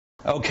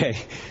Okay,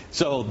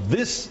 so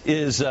this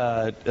is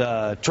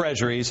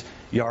Treasuries.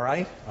 You all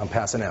right? I'm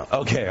passing out.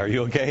 Okay, are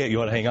you okay? You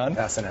want to hang on?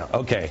 Passing out.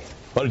 Okay.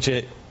 Why don't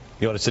you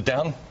want to sit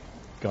down?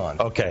 Go on.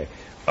 Okay.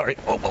 All right.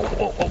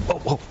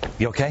 Whoa.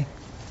 You okay?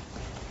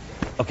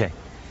 Okay.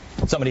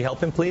 Somebody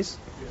help him, please.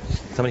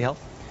 Somebody help.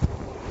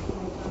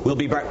 We'll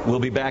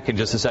be back in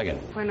just a second.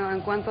 Bueno,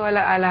 en cuanto a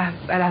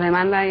las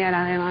demandas y a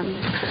las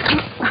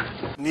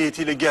demandas.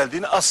 Niyetiyle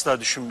geldiğini asla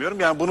düşünmüyorum.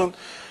 Yani bunun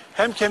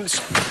hem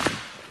kendisi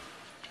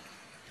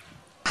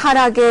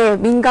하락에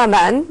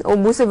민감한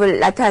모습을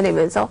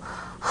나타내면서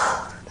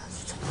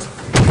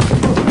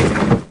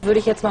Würde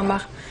ich jetzt mal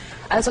machen.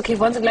 Alles okay,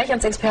 wollen Sie gleich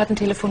ans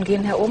Expertentelefon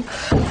gehen, Herr Ohm?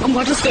 Um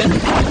Gottes Willen.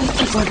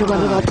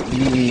 Gott.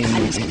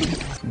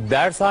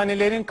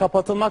 Dershanelerin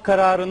kapatılma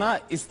kararına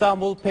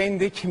İstanbul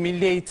Pendik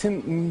Milli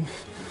Eğitim...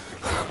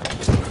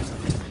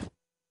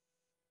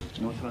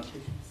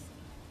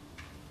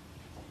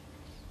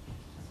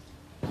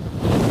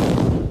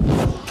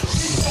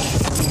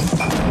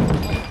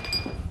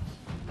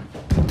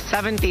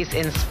 '70s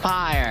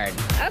inspired.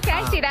 Okay,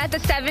 I see that. The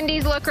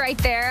 70s look right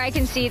there. I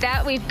can see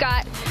that. We've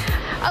got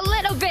a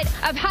little bit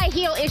of high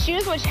heel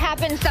issues, which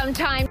happens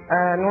sometimes.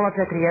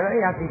 041,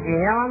 ja se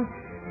izvinjavam.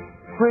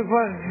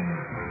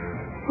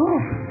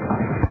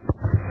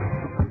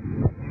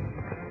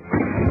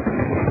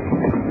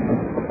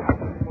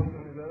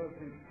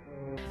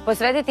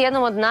 posvetiti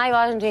jednom od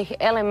najvažnijih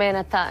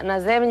elemenata na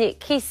zemlji,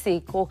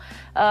 kisiku.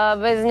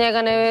 Bez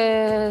njega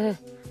ne...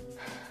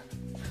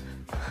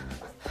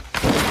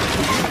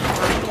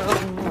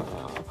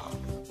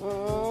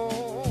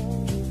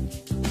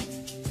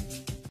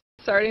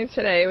 Starting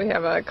today, we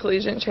have a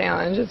collegiate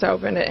challenge. It's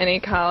open to any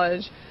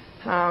college.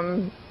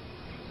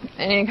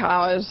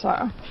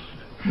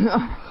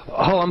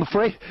 Oh, I'm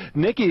afraid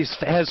Nikki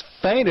has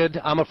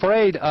fainted. I'm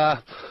afraid.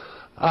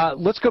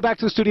 Let's go back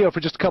to the studio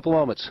for just a couple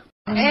moments.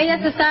 Ella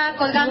se está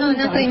colgando de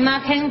nuestra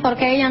imagen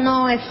porque ella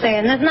no es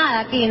nada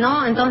aquí,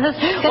 ¿no? Entonces,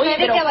 ¿qué te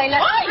dedique a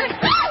bailar? ¡Ay!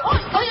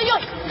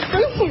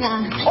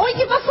 Oye,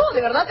 ¿qué pasó?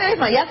 ¿De verdad te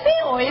desmayaste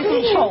o es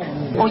un show?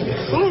 Oye,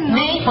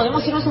 May,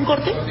 ¿podemos irnos un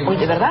corte? Oye,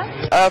 ¿de verdad?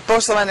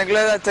 Poštovani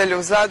gledatelji,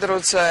 u Zadru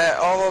će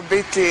ovo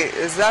biti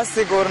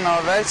zasigurno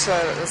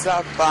večer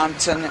za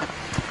pamćenje.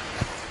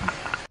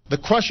 The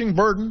crushing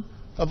burden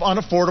of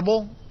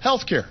unaffordable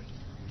health care.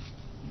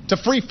 To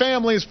free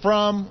families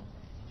from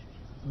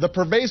the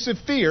pervasive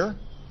fear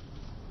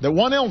that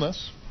one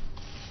illness...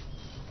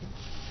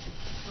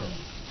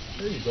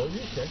 There you go,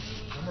 you're okay.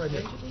 I'm right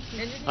here.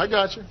 I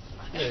got you.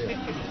 Yeah.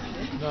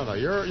 No,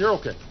 you're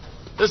okay.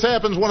 This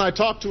happens when I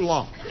talk too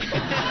long.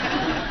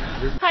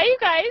 Hi, you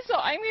guys. So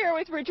I'm here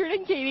with Richard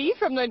and Katie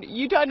from the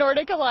Utah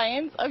Nordic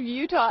Alliance of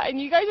Utah,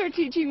 and you guys are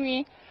teaching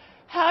me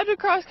how to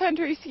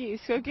cross-country ski.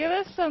 So give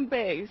us some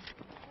bass.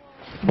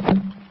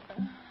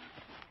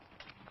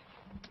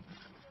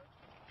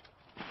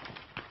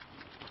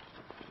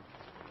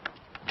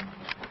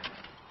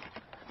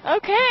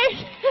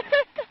 Okay.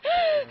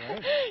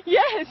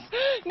 Yes.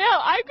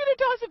 Now I'm going to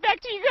toss it back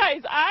to you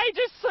guys. I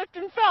just slipped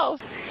and fell. All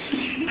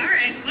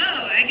right.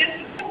 Whoa. I guess.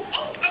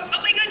 Oh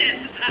my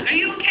goodness. Are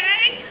you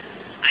okay?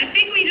 I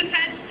think we just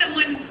had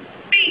someone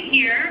faint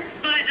here.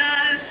 But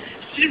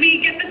should we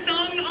get the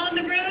song on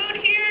the road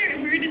here?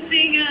 We're going to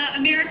sing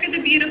 "America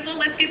the Beautiful."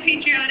 Let's get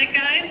patriotic,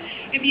 guys.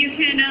 If you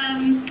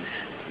can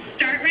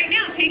start right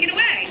now, take it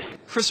away.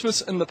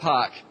 Christmas in the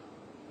Park.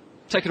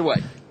 Take it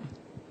away.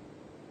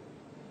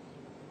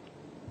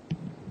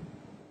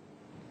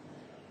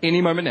 Any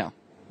moment now.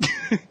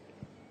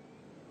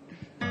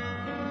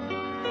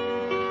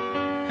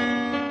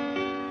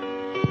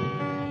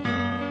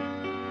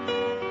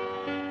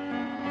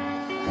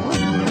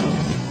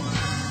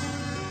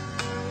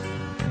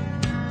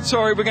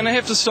 Sorry, we're going to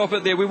have to stop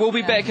it there. We will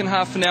be back in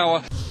half an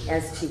hour.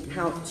 As to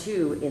count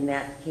 2 in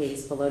that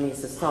case,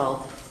 felonious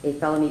assault, a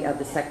felony of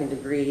the second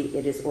degree,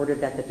 it is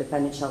ordered that the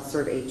defendant shall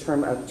serve a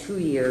term of 2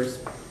 years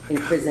in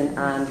prison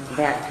on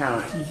that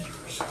count.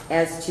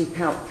 As to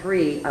count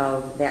 3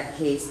 of that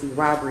case, the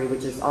robbery,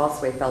 which is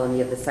also a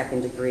felony of the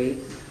second degree,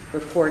 the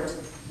court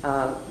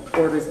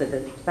orders that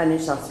the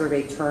defendant shall serve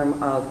a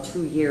term of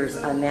 2 years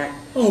on that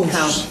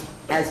count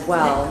as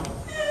well.